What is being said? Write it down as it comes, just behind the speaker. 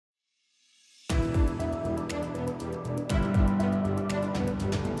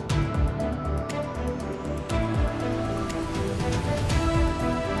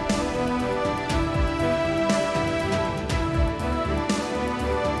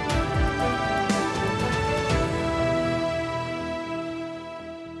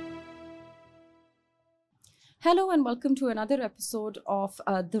Hello and welcome to another episode of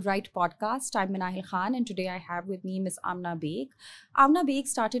The Right Podcast. I'm Minahil Khan and today I have with me Ms. Amna Baig. Amna Baig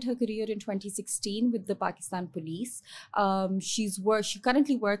started her career in 2016 with the Pakistan Police. She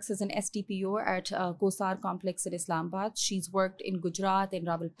currently works as an SDPO at Kosar Complex in Islamabad. She's worked in Gujarat, in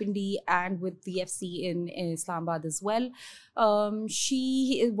Rawalpindi and with the FC in Islamabad as well.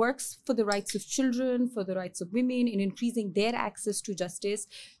 She works for the rights of children, for the rights of women, in increasing their access to justice.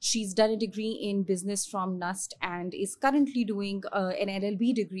 She's done a degree in business from NUST and is currently doing an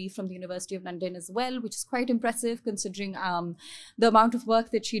LLB degree from the University of London as well, which is quite impressive considering the amount of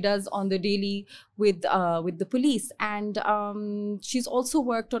work that she does on the daily with the police. And she's also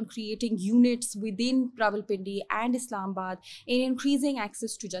worked on creating units within Rawalpindi and Islamabad in increasing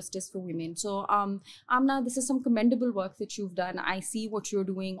access to justice for women. So Amna, this is some commendable work that you've done. I see what you're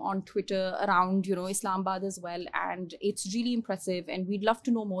doing on Twitter around, Islamabad as well, and it's really impressive and we'd love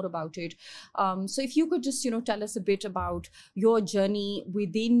to know more about it. So if you could just, tell us a bit about your journey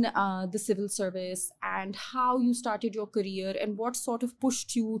within the civil service and how you started your career and what sort of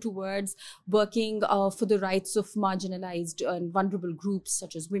pushed you towards working for the rights of marginalized and vulnerable groups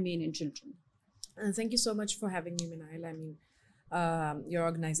such as women and children. Thank you so much for having me, Minahil. I mean, your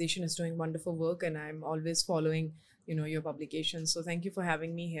organization is doing wonderful work and I'm always following your publications, so thank you for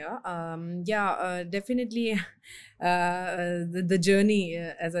having me here. Definitely the journey,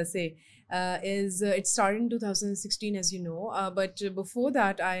 as I say, it started in 2016, as you know, but before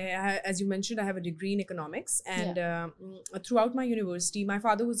that, as you mentioned, I have a degree in economics, and throughout my university, my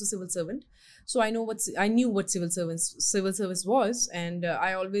father was a civil servant, so I knew what civil service was, and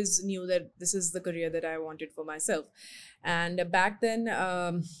I always knew that this is the career that I wanted for myself. And back then,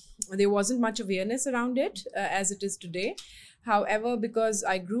 there wasn't much awareness around it as it is today. However, because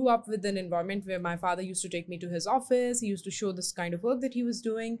I grew up with an environment where my father used to take me to his office, he used to show this kind of work that he was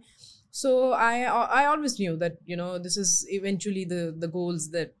doing. So I always knew that, this is eventually the goals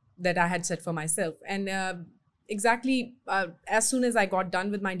that I had set for myself. And exactly as soon as I got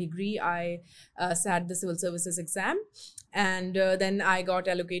done with my degree, I sat the civil services exam. And then I got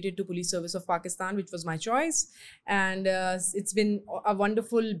allocated to Police Service of Pakistan, which was my choice. And it's been a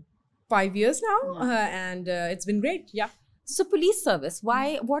wonderful 5 years now, and it's been great. Yeah. So police service,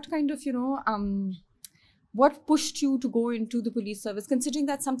 why? What kind of, what pushed you to go into the police service, considering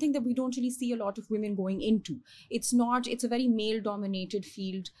that's something that we don't really see a lot of women going into? It's a very male dominated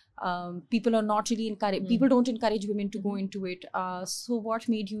field. People are not really encouraged. People don't encourage women to go into it. So what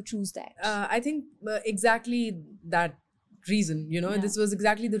made you choose that? I think exactly that reason, this was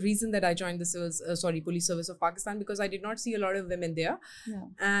exactly the reason that I joined the Police Service of Pakistan, because I did not see a lot of women there.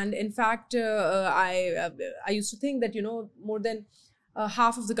 And in fact, I used to think that, more than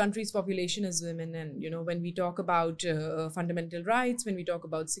half of the country's population is women. And, when we talk about fundamental rights, when we talk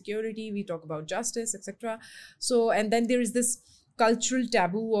about security, we talk about justice, etc. So, and then there is this cultural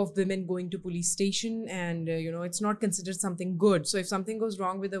taboo of women going to police station, and it's not considered something good. So if something goes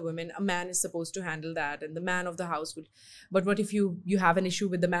wrong with a woman, a man is supposed to handle that, and the man of the house would. But what if you have an issue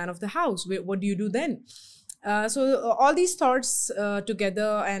with the man of the house? What do you do then? So all these thoughts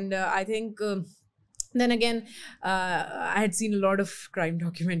together, and I think. Then again, I had seen a lot of crime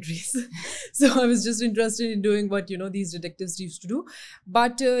documentaries. So I was just interested in doing what, these detectives used to do.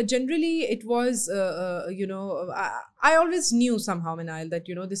 But generally, it was, I always knew somehow, Minahil, that,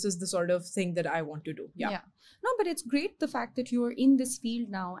 this is the sort of thing that I want to do. Yeah. No, but it's great the fact that you're in this field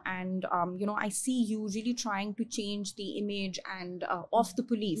now, and I see you really trying to change the image and of the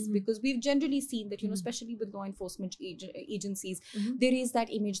police, because we've generally seen that especially with law enforcement agencies, there is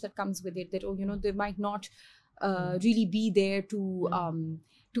that image that comes with it that they might not really be there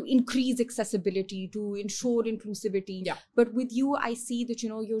to increase accessibility, to ensure inclusivity. But with you, I see that,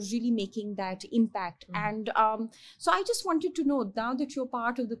 you're really making that impact. And so I just wanted to know, now that you're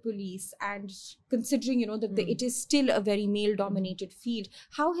part of the police and considering, that it is still a very male-dominated field,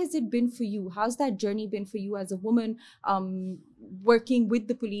 how has it been for you? How's that journey been for you as a woman, working with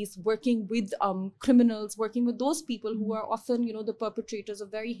the police, working with criminals, working with those people who are often, the perpetrators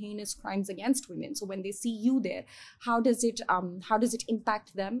of very heinous crimes against women? So when they see you there, how does it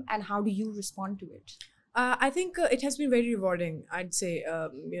impact them, and how do you respond to it? I think it has been very rewarding, I'd say,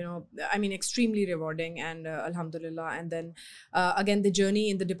 extremely rewarding, and alhamdulillah. And then again, the journey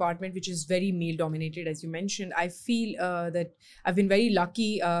in the department, which is very male dominated, as you mentioned, I feel that I've been very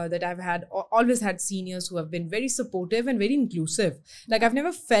lucky that I've always had seniors who have been very supportive and very inclusive. Like, I've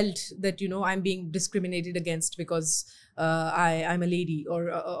never felt that, I'm being discriminated against because I'm a lady or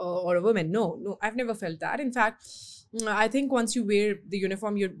a woman. No, I've never felt that. In fact, I think once you wear the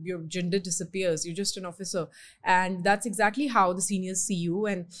uniform, your gender disappears. You're just an officer, and that's exactly how the seniors see you,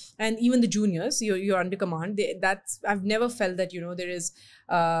 and even the juniors. You're under command. I've never felt that there is.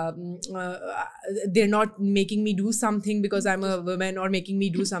 They're not making me do something because I'm a woman, or making me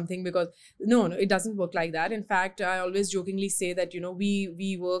do something because no, it doesn't work like that. In fact, I always jokingly say that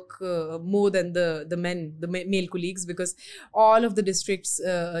we work more than the male colleagues, because all of the districts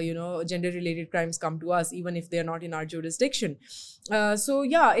gender related crimes come to us, even if they're not in our jurisdiction. So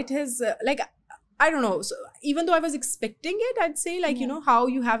yeah, it has I don't know. So even though I was expecting it, I'd say how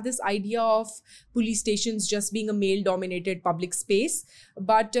you have this idea of police stations just being a male-dominated public space.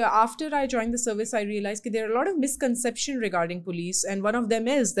 But after I joined the service, I realized that there are a lot of misconceptions regarding police. And one of them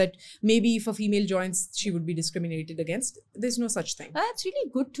is that maybe if a female joins, she would be discriminated against. There's no such thing. That's really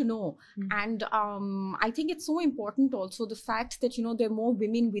good to know. And I think it's so important also the fact that, there are more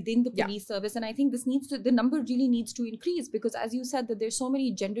women within the police service. And I think the number really needs to increase, because as you said, that there's so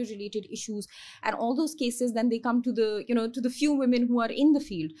many gender-related issues. And all those cases, then they come to the few women who are in the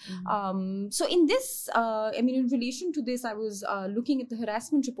field. So in this, in relation to this, I was looking at the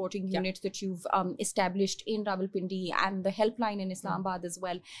harassment reporting unit that you've established in Rawalpindi, and the helpline in Islamabad as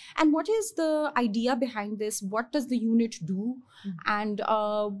well. And what is the idea behind this? What does the unit do? And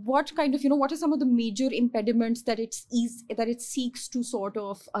what kind of, what are some of the major impediments that it seeks to sort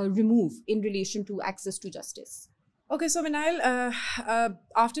of remove in relation to access to justice? Okay, so Minahil,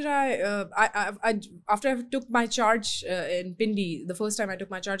 after I took my charge in Pindi, the first time I took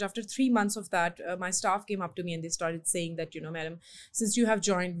my charge, after 3 months of that, my staff came up to me and they started saying that, madam, since you have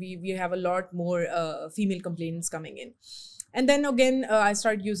joined, we have a lot more female complainants coming in. And then again, I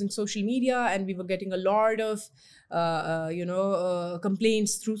started using social media, and we were getting a lot of,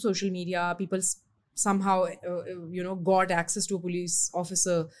 complaints through social media. People somehow, got access to a police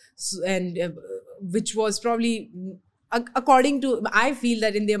officer, and which was probably, according to, I feel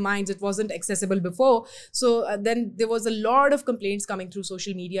that in their minds, it wasn't accessible before. So then there was a lot of complaints coming through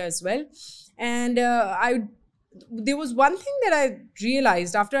social media as well. And there was one thing that I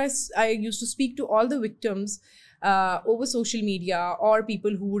realized after I used to speak to all the victims over social media, or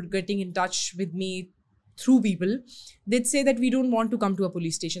people who were getting in touch with me through people, they'd say that we don't want to come to a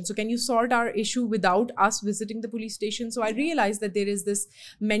police station. So can you sort our issue without us visiting the police station? So I realized that there is this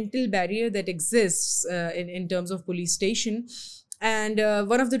mental barrier that exists in terms of police station. And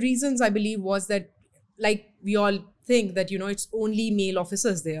one of the reasons I believe was that, like we all think that, it's only male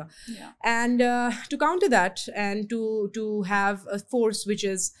officers there. And to counter that, and to have a force which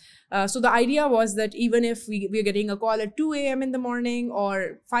is, so the idea was that even if we're getting a call at 2 a.m. in the morning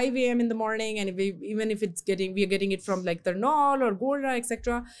or 5 a.m. in the morning, and even if we're getting it from like Tarnaul or Gorda,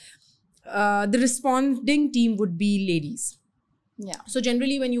 etc., the responding team would be ladies. So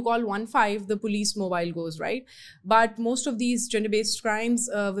generally, when you call 15, the police mobile goes, right? But most of these gender-based crimes,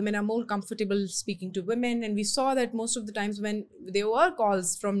 women are more comfortable speaking to women. And we saw that most of the times when there were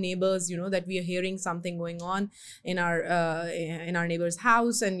calls from neighbors, that we are hearing something going on in our neighbor's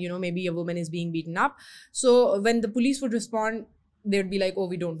house, and, maybe a woman is being beaten up. So when the police would respond, they'd be like, oh,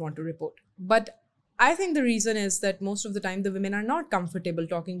 we don't want to report. But I think the reason is that most of the time the women are not comfortable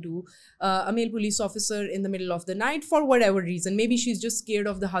talking to a male police officer in the middle of the night for whatever reason. Maybe she's just scared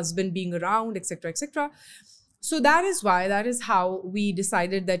of the husband being around, etc., etc. So that is how we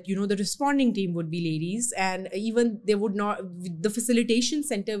decided that, the responding team would be ladies, and even the facilitation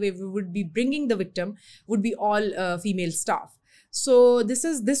center where we would be bringing the victim would be all female staff. So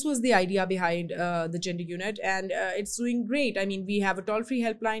this was the idea behind the gender unit, and it's doing great. I mean, we have a toll-free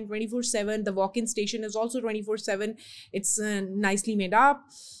helpline 24/7. The walk-in station is also 24/7. It's nicely made up.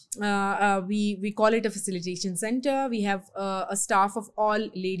 We call it a facilitation center. We have a staff of all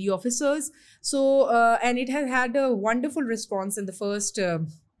lady officers. So and it has had a wonderful response in the first,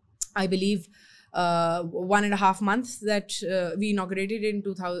 I believe, 1.5 months that we inaugurated in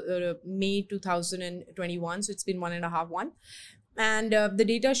May 2021. So it's been 1.5 months. And the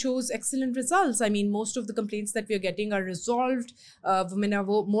data shows excellent results. I mean, most of the complaints that we are getting are resolved. Women are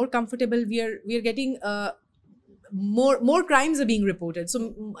more comfortable. We are getting more crimes are being reported.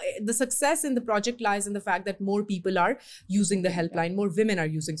 So the success in the project lies in the fact that more people are using the helpline, more women are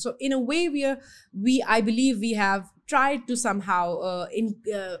using. So in a way, I believe we have tried to somehow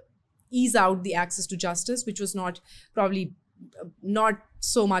ease out the access to justice, which was probably not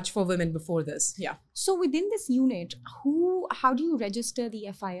so much for women before this. Yeah. So within this unit, how do you register the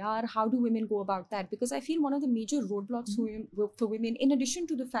FIR? How do women go about that? Because I feel one of the major roadblocks for women, in addition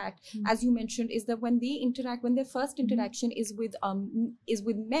to the fact, as you mentioned, is that when their first interaction is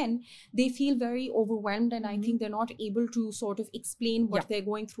with men, they feel very overwhelmed, and I think they're not able to sort of explain what they're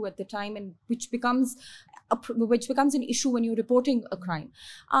going through at the time, and which becomes which becomes an issue when you're reporting a crime.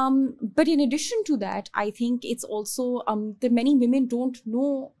 But in addition to that, I think it's also that many women don't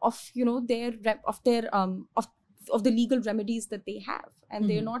know of of the legal remedies that they have, and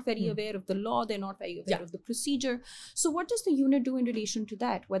they're not very aware of the law, they're not very aware of the procedure. So what does the unit do in relation to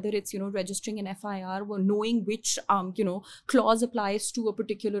that, whether it's registering an FIR or knowing which clause applies to a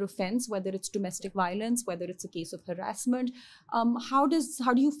particular offense, whether it's domestic violence, whether it's a case of harassment? How do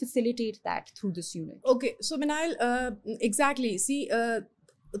you facilitate that through this unit? Okay, so Minahil, exactly, see,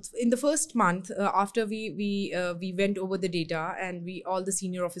 in the first month after we went over the data, and all the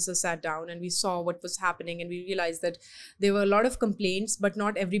senior officers sat down and we saw what was happening, and we realized that there were a lot of complaints, but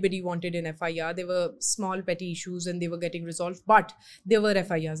not everybody wanted an FIR. There were small petty issues and they were getting resolved, but there were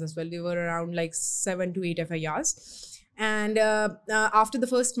FIRs as well. There were around like 7 to 8 FIRs. And after the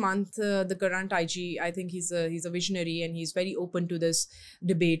first month, the current IG, I think he's a visionary, and he's very open to this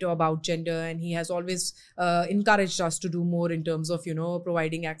debate about gender, and he has always encouraged us to do more in terms of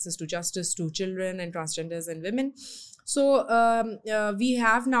providing access to justice to children and transgenders and women. So we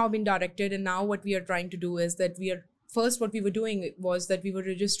have now been directed, and now what we are trying to do is that what we were doing was that we were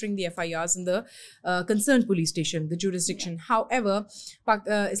registering the FIRs in the concerned police station, the jurisdiction. Yeah. However,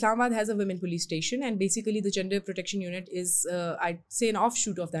 Islamabad has a women police station, and basically the gender protection unit is, I'd say, an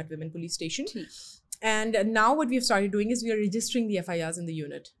offshoot of that women police station. And now what we have started doing is we are registering the FIRs in the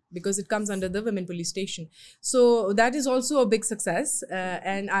unit, because it comes under the women police station. So that is also a big success,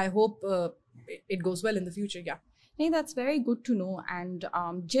 and I hope it goes well in the future. Yeah. Hey, that's very good to know. And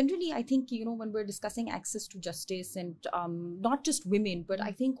generally, I think, when we're discussing access to justice, and not just women, but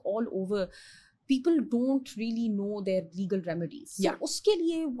I think all over, people don't really know their legal remedies. So, uske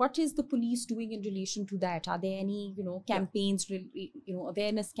liye, what is the police doing in relation to that? Are there any, campaigns,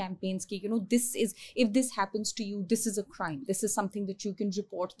 awareness campaigns? If this happens to you, this is a crime. This is something that you can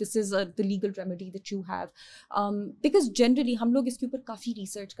report. This is the legal remedy that you have. Because generally, हम लोग इसके ऊपर काफी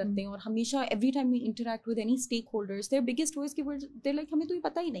research करते हैं, और हमेशा every time we interact with any stakeholders, their biggest voice के word, they're like, हमें तो ये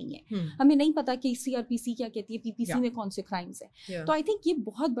पता ही नहीं है. हमें नहीं पता कि CRPC क्या कहती है, PPC में कौन से crimes हैं. तो I think ये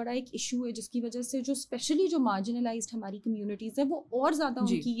बहुत बड़ा एक issue है, जिसकी वजह से जो स्पेशली जो मार्जिनलाइज्ड हमारी कम्युनिटीज है, वो और ज्यादा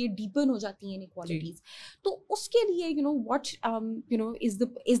उनकी ये डीपन हो जाती हैं इनइक्वालिटीज. तो उसके लिए what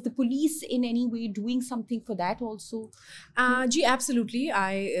is the police in any way doing something for that also? Ji, absolutely.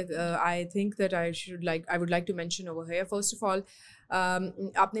 I think that I would like to mention over here, first of all,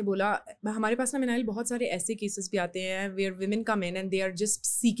 आपने बोला, हमारे पास ना मिनाइल बहुत सारे ऐसे केसेस भी आते हैं where women come in and they are just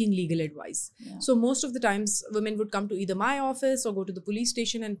seeking legal advice. So most of the times women would come to either my office or go to the police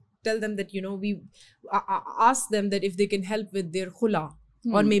station and tell them that we ask them that if they can help with their khula,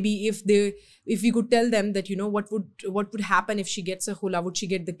 or maybe if we could tell them that what would happen if she gets a khula, would she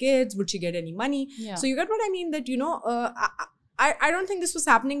get the kids, would she get any money? So you get what I mean, that I don't think this was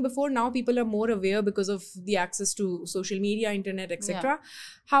happening before. Now people are more aware because of the access to social media, internet, etc.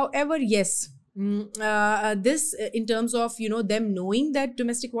 However, yes, this in terms of them knowing that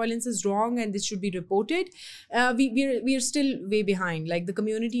domestic violence is wrong and this should be reported, we are still way behind. Like, the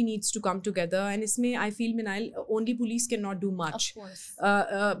community needs to come together, and isme I feel, Minahil, only police cannot do much. Of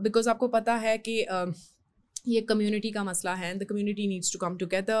course. Because आपको पता है कि ये community का मसला है, and the community needs to come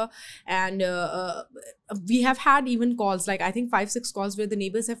together. And we have had even calls, like I think 5-6 calls, where the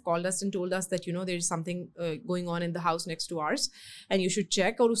neighbors have called us and told us that there is something going on in the house next to ours and you should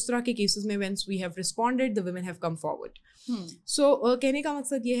check. और उस तरह के cases में once we have responded, the women have come forward. So कहने का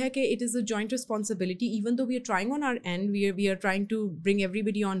मकसद ये है कि it is a joint responsibility. Even though we are trying on our end, we are trying to bring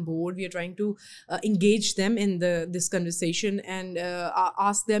everybody on board. We are trying to engage them in this conversation, and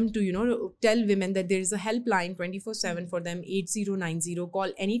ask them to tell women that there is a helpline 24/7 for them, 8090.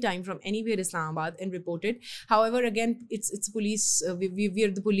 Call anytime from anywhere Islamabad and report it. However, again, it's police. We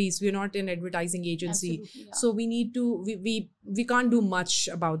are the police. We are not an advertising agency. So we need to we can't do much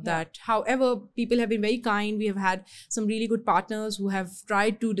about that. However, people have been very kind. We have had some really good partners who have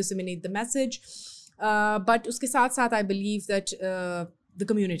tried to disseminate the message. But uske saath saath, I believe that the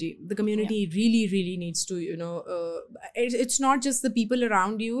community really, really needs to, it's not just the people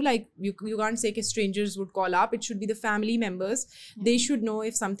around you. Like, you can't say that strangers would call up. It should be the family members. They should know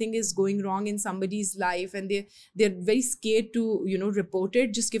if something is going wrong in somebody's life and they're very scared to, report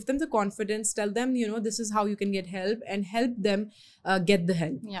it. Just give them the confidence, tell them, this is how you can get help, and help them get the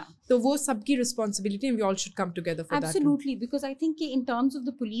help. Yeah. तो वो सबकी responsibility and we all should come together for that. Absolutely, because I think in terms of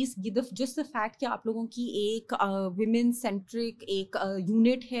the police, just the fact कि आप लोगों की एक women centric एक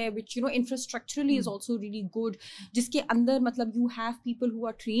unit है which you know infrastructurally is also really good, जिसके अंदर मतलब you have people who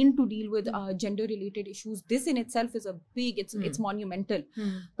are trained to deal with gender related issues. This in itself is a big, it's monumental.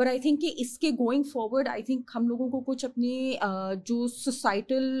 But I think कि इसके going forward, I think हम लोगों को कुछ अपने जो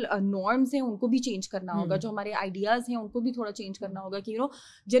societal norms हैं उनको भी change करना होगा, जो हमारे ideas हैं उनको भी थोड़ा change करना होगा कि you know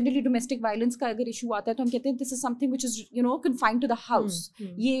generally domestic violence का अगर issue आता है तो हम कहते हैं this is something which is you know confined to the house.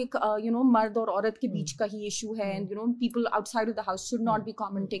 ये एक you know मर्द और औरत के बीच का ही issue है and you know people outside of the house should not be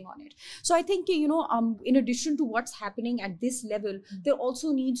commenting on it. So I think you know in addition to what's happening at this level, there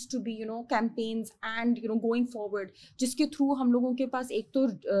also needs to be you know campaigns and you know going forward जिसके through हम लोगों के पास एक तो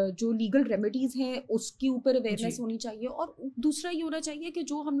जो legal remedies हैं उसके ऊपर awareness होनी चाहिए और दूसरा ये होना चाहिए कि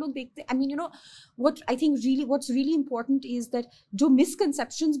जो हम लोग देखते I mean you know what I think really what's really important is that जो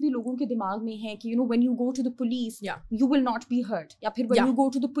misconceptions भी लोगों के दिमाग में हैं कि you know when you go to the police you will not be hurt या फिर when you go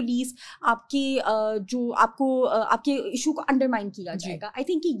to the police आपके जो आपको आपके issue को undermine किया जाएगा. I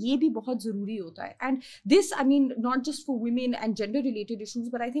think कि ये भी बहुत ज़रूरी होता है and this I mean not just for women and gender related issues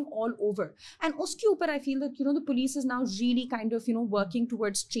but I think all over and उसके ऊपर I feel that you know the police is now really kind of you know working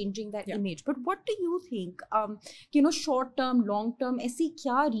towards changing that image. But what do you think you know short term long term ऐसी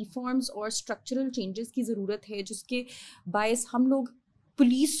क्या reforms और structural changes की ज़रूरत है जिसके बायस हम लोग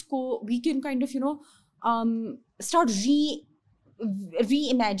police को we can kind of you know start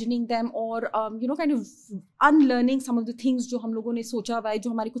reimagining them or you know kind of unlearning some of the things जो हम लोगों ने सोचा हुआ है जो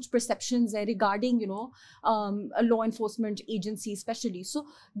हमारी कुछ perceptions है regarding you know a law enforcement agency especially. So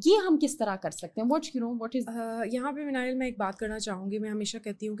ये हम किस तरह कर सकते हैं? What you know what is यहाँ पे मिनाइल मैं एक बात करना चाहूँगी. मैं हमेशा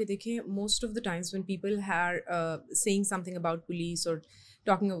कहती हूँ कि देखिए most of the times when people are saying something about police or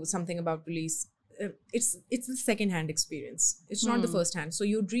talking something about police, it's the second hand experience. It's not the first hand. So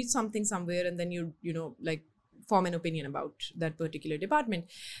you'd read something somewhere and then you know like form an opinion about that particular department.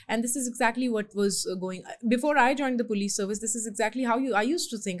 And this is exactly what was going before I joined the police service. This is exactly how I used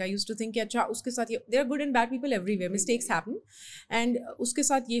to think. I used to think अच्छा उसके साथ there are good and bad people everywhere. Mistakes happen and उसके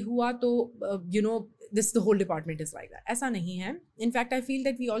साथ ये हुआ तो you know this the whole department is like that. ऐसा नहीं है. In fact, I feel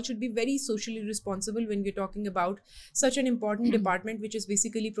that we all should be very socially responsible when we're talking about such an important department which is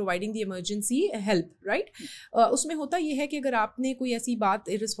basically providing the emergency help, right? उसमें होता ये है कि अगर आपने कोई ऐसी बात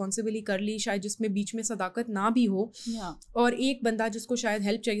irresponsibly कर ली शायद जिसमें बीच में सदाकत ना भी हो और एक बंदा जिसको शायद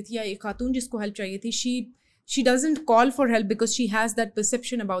हेल्प चाहिए थी या एक खातून जिसको हेल्प चाहिए थी she doesn't call for help because she has that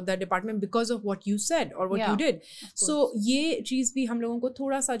perception about that department because of what you said or what you did. So ये चीज़ भी हम लोगों को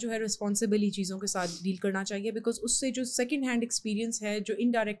थोड़ा सा जो है responsibly चीज़ों के साथ डील करना चाहिए because उससे जो second hand experience है जो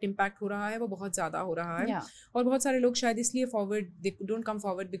indirect impact हो रहा है वो बहुत ज़्यादा हो रहा है और बहुत सारे लोग शायद इसलिए forward they don't come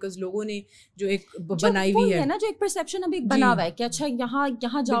forward because लोगों ने जो एक बनाई हुई है ना जो एक perception अभी एक बना हुआ है कि अच्छा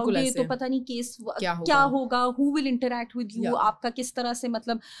यहाँ जाओगे तो पता नहीं केस क्या होगा, who will interact with you, आपका किस तरह से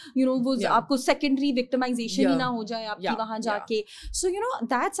मतलब you know वो आपको secondary victimization ही ना हो जाए आपकी वहाँ जाके. So you know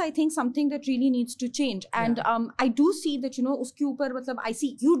that's I think something that really needs to change and I do see that you know उसके ऊपर मतलब I see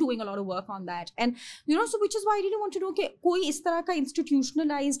you doing a lot of work on that and you know so which is why I really want to know कि कोई इस तरह का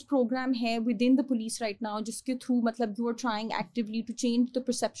institutionalized program है within the police right now जिसके through मतलब you are trying actively to change the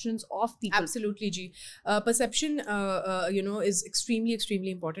perceptions of people. Absolutely ji. Perception you know is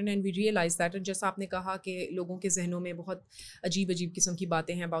extremely important and we realize that and जैसा आपने कहा कि लोगों के जहनों में बहुत अजीब किस्म की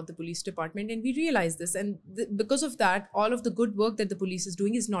बातें हैं about the police department and we realize this and because of that all of the good work that the police is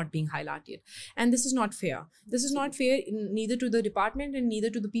doing is not being highlighted and this is not fair. This is not fair neither to the department and neither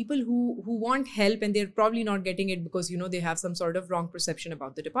to the people who want help and they're probably not getting it because you know they have some sort of wrong perception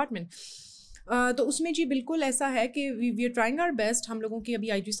about the department. तो उसमें जी बिल्कुल ऐसा है कि we are trying our best. हम लोगों की अभी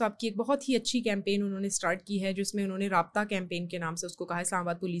आईजी साहब की एक बहुत ही अच्छी कैंपेन उन्होंने स्टार्ट की है जिसमें उन्होंने राब्ता कैंपेन के नाम से उसको कहा है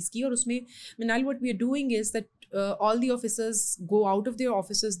इस्लामाबाद पुलिस की और उसमें मिनाइल what we are doing is that all the officers go out of their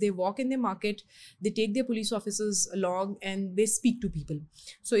offices, they walk in their market, they take their police officers along and they speak to people.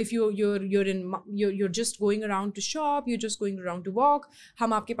 So if you're just going around to shop, you're just going around to walk,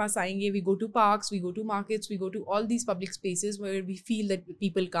 hum aapke paas aayenge, we go to parks, we go to markets, we go to all these public spaces where we feel that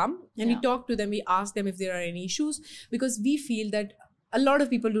people come and we talk to them, we ask them if there are any issues because we feel that a lot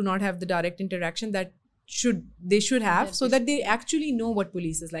of people do not have the direct interaction that they should have so that they actually know what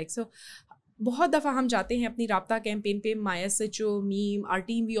police is like. So बहुत दफ़ा हम जाते हैं अपनी राब्ता campaign पे माई SHO, meme, our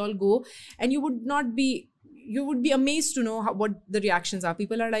team, we all go and you would be amazed to know what the reactions are.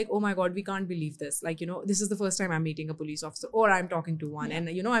 People are like, oh my God, we can't believe this. Like, you know, this is the first time I'm meeting a police officer or I'm talking to one and,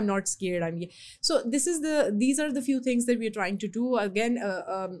 you know, I'm not scared. So these are the few things that we are trying to do. Again,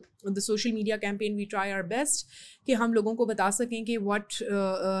 the social media campaign, we try our best कि हम लोगों को बता सकें कि what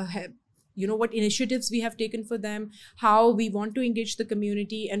what initiatives we have taken for them, how we want to engage the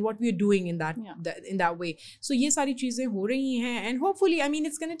community, and what we are doing in that way. So ye sari cheezein ho rahi hain, and hopefully, I mean,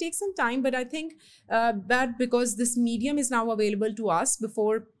 it's going to take some time, but I think that because this medium is now available to us,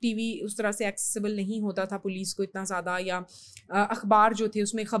 before TV us tarah se accessible nahi hota tha police ko itna zyada, ya अखबार जो थे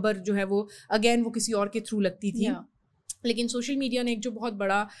उसमें खबर जो है वो again वो किसी और के थ्रू लगती थी. लेकिन सोशल मीडिया ने एक जो बहुत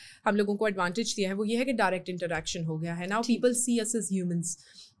बड़ा हम लोगों को एडवांटेज दिया है वो ये है कि डायरेक्ट इंटरेक्शन हो गया है. Now people see us as humans.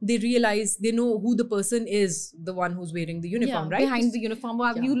 They realize, they know who the person is, the one who's wearing the uniform, right? Behind the uniform,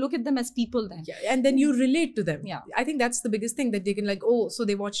 you look at them as people then. And then you relate to them. I think that's the biggest thing, that they can like, oh, so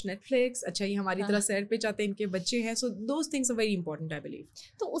they watch Netflix, अच्छा ये हमारी तरह सैर पे जाते हैं, इनके बच्चे हैं. So those things are very important, I believe.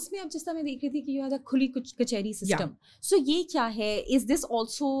 तो उसमें अब जिस तरह मैं देख रही थी कि you have the खुली कचहरी system. So ये क्या है? Is this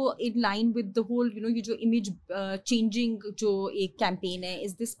also in line with the whole, ये जो image changing जो एक campaign है?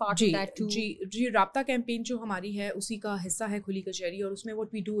 Is this part of that too? जी राब्ता campaign जो हमारी है उसी का हिस्सा है खुली कचहरी. और उसमें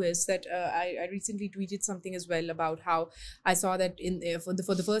what we do is that I recently tweeted something as well about how I saw that for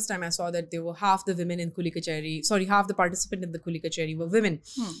the first time I saw that there were half the women in Khuli Kacheri, half the participants in the Khuli Kacheri were women,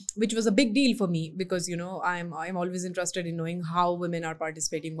 which was a big deal for me because I'm always interested in knowing how women are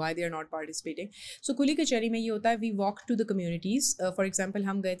participating, why they are not participating. So Khuli Kacheri में ये होता है, we walk to the communities. For example,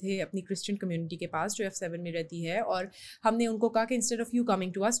 हम गए थे अपनी Christian community के पास जो F7 में रहती है, और हमने उनको कहा कि instead of you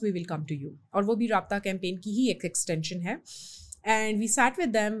coming to us, we will come to you. और वो भी राब्ता कैंपेन की ही एक extension है. And we sat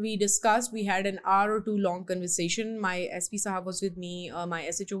with them, we discussed, we had an hour or two long conversation. My SP Sahab was with me, my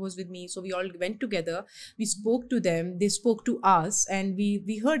SHO was with me, so we all went together, we spoke to them, they spoke to us, and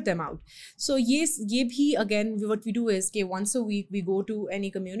we heard them out. So yes, ye bhi again what we do is कि once a week we go to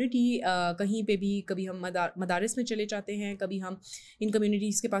any community, कहीं पे भी, कभी हम मदारिस में चले जाते हैं, कभी हम इन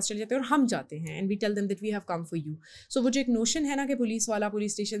communities के पास चले जाते हैं और हम जाते हैं, and we tell them that we have come for you. So वो जो एक notion है ना कि पुलिस वाला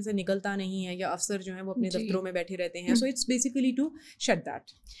पुलिस स्टेशन से निकलता नहीं है, या अफसर जो है वो अपने दफ्तरों में बैठे रहते हैं, so it's basically to shut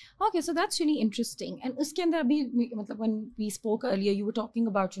that. Okay, so that's really interesting. And uske andar abhi matlab when we spoke earlier, you were talking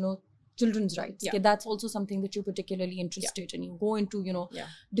about children's rights. Okay, that's also something that you're particularly interested in. You go into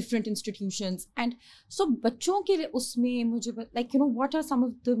different institutions, and so बच्चों के उसमें मुझे like what are some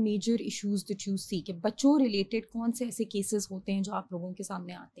of the major issues that you see कि बच्चों related कौन से ऐसे cases होते हैं जो आप लोगों के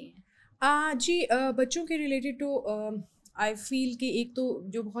सामने आते हैं? जी बच्चों के related तो आई फील कि एक तो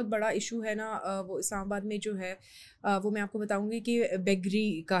जो बहुत बड़ा इशू है ना वो इस्लामाबाद में जो है वो मैं आपको बताऊंगी कि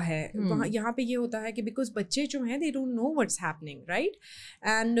बेगरी का है. वहाँ यहाँ पे ये होता है कि बिकॉज बच्चे जो हैं they don't know what's happening, right,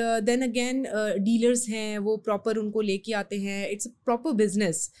 and then again dealers हैं वो प्रॉपर उनको लेके आते हैं, इट्स अ प्रॉपर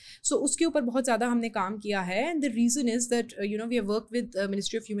बिजनेस. सो उसके ऊपर बहुत ज़्यादा हमने काम किया है, and the reason is that we have work with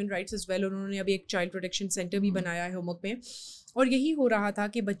ministry of human rights as well. उन्होंने अभी एक चाइल्ड प्रोटेक्शन सेंटर भी बनाया है होमवर्क में, और यही हो रहा था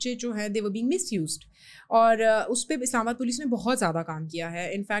कि बच्चे जो हैं दे वर बीइंग मिसयूज्ड, और उस पर इस्लामाबाद पुलिस ने बहुत ज़्यादा काम किया है.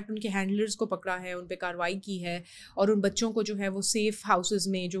 इनफैक्ट उनके हैंडलर्स को पकड़ा है, उन पर कार्रवाई की है, और उन बच्चों को जो है वो सेफ हाउसेस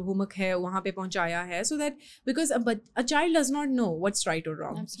में जो होमवर्क है वहाँ पे पहुँचाया है, so that because a child does not know what's right और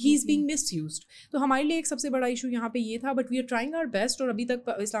wrong, he is being misused. तो हमारे लिए एक सबसे बड़ा इशू यहाँ पे ये था, but we are trying our best, और अभी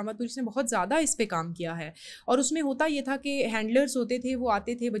तक इस्लामाबाद पुलिस ने बहुत ज़्यादा इस पर काम किया है. और उसमें होता ये था कि हैंडलर्स होते थे, वो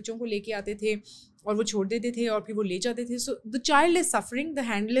आते थे, बच्चों को लेके आते थे और वो छोड़ देते थे और फिर वो ले जाते थे. So the child is suffering, the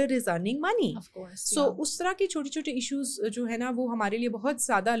handler is earning money. सो उस तरह के छोटे छोटे इश्यूज जो है ना वो हमारे लिए बहुत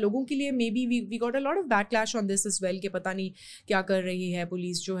ज़्यादा, लोगों के लिए may be we got a lot of backlash on this as well, कि पता नहीं क्या कर रही है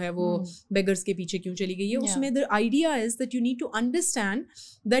पुलिस जो है वो बेगर्स के पीछे क्यों चली गई है. उसमें the idea is that you need to understand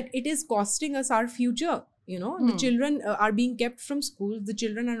that it is costing us our future. The children are being kept from school. The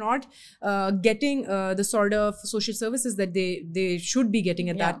children are not getting the sort of social services that they should be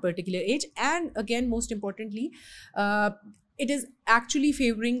getting at that particular age. And again, most importantly, it is actually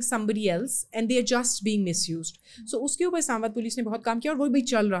favoring somebody else, and they are just being misused. So उसके ऊपर Islamabad police ने बहुत काम किया, और वो भी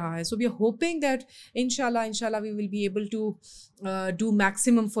चल रहा है. So we are hoping that inshallah we will be able to do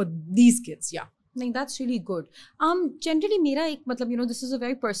maximum for these kids. Yeah. नहीं, that's really good. Generally मेरा एक मतलब this is a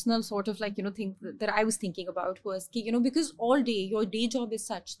very personal sort of like thing that I was thinking about was कि because all day your day job is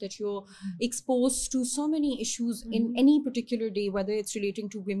such that you're exposed to so many issues in any particular day, whether it's relating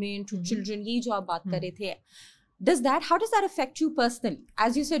to women, to children, ये जो आप बात कर रहे थे. How does that affect you personally?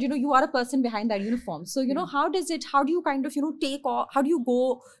 As you said, you are a person behind that uniform. So, how do you kind of, take off, how do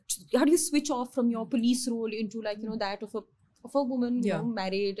you switch off from your police role into like, that of a woman,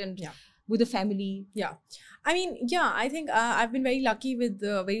 married and with a family? Yeah. I mean, I think I've been very lucky with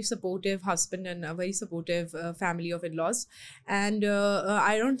a very supportive husband and a very supportive family of in-laws. And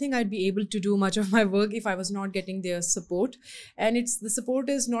I don't think I'd be able to do much of my work if I was not getting their support. And the support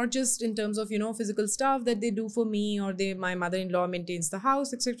is not just in terms of, physical stuff that they do for me, or my mother-in-law maintains the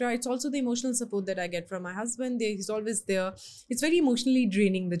house, etc. It's also the emotional support that I get from my husband. He's always there. It's very emotionally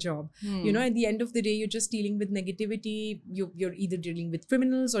draining, the job. At the end of the day, you're just dealing with negativity. You're either dealing with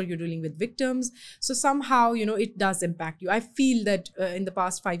criminals or you're dealing with victims. So somehow, it does impact you. I feel that in the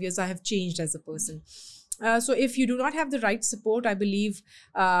past 5 years, I have changed as a person. So if you do not have the right support, I believe,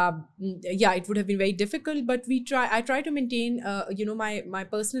 it would have been very difficult. But I try to maintain, my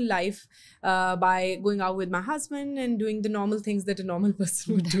personal life by going out with my husband and doing the normal things that a normal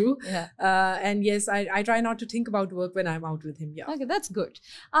person would do. And yes, I try not to think about work when I'm out with him. Yeah. Okay, that's good.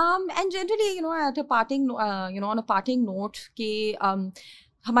 And generally, at a parting, on a parting note,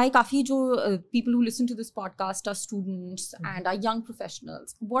 हमारे काफ़ी जो people who listen to this podcast are students and are young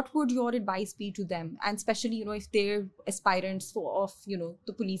professionals. What would your advice be to them? And especially, if they're aspirants of,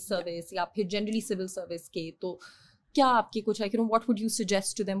 the police service या फिर generally civil service के, तो क्या आपके कुछ like, what would you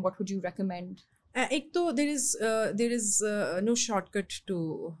suggest to them? What would you recommend? एक तो there is no shortcut to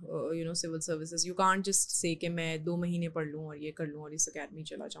civil services. You can't just say कि मैं 2 महीने पढ़ लूँ और ये कर लूँ और इस academy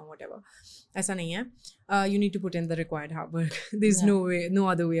चला जाऊँ, whatever. ऐसा नहीं है. You need to put in the required hard work. There's no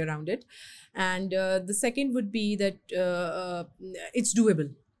other way around it. And the second would be that it's doable.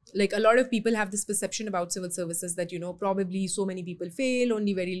 Like a lot of people have this perception about civil services that, probably so many people fail,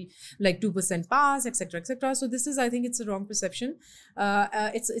 only very like 2% pass, etc., etc. So this is, I think it's a wrong perception.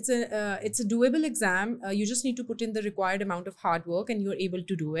 It's a doable exam. You just need to put in the required amount of hard work and you're able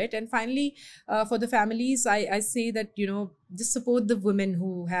to do it. And finally, for the families, I say that, just support the women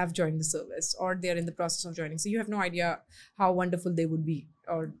who have joined the service or they're in the process of joining. So you have no idea how wonderful they would be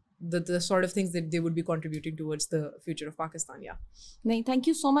or the sort of things that they would be contributing towards the future of Pakistan. Yeah. Thank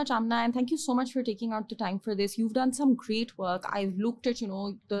you so much, Amna, and thank you so much for taking out the time for this. You've done some great work. I've looked at,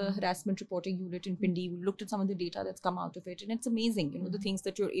 the harassment reporting unit in Pindi. We looked at some of the data that's come out of it, and it's amazing, the things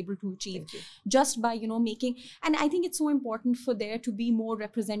that you're able to achieve just by, making. And I think it's so important for there to be more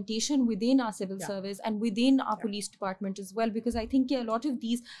representation within our civil service and within our police department as well, because I think a lot of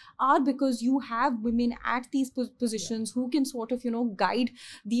these are because you have women at these positions who can sort of, guide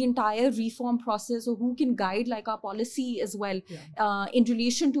the entire reform process, or who can guide like our policy as well in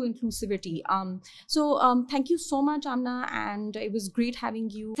relation to inclusivity. So thank you so much, Amna, and it was great having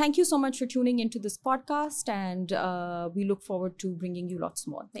you. Thank you so much for tuning into this podcast, and we look forward to bringing you lots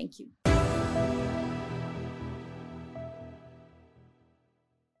more. Thank you.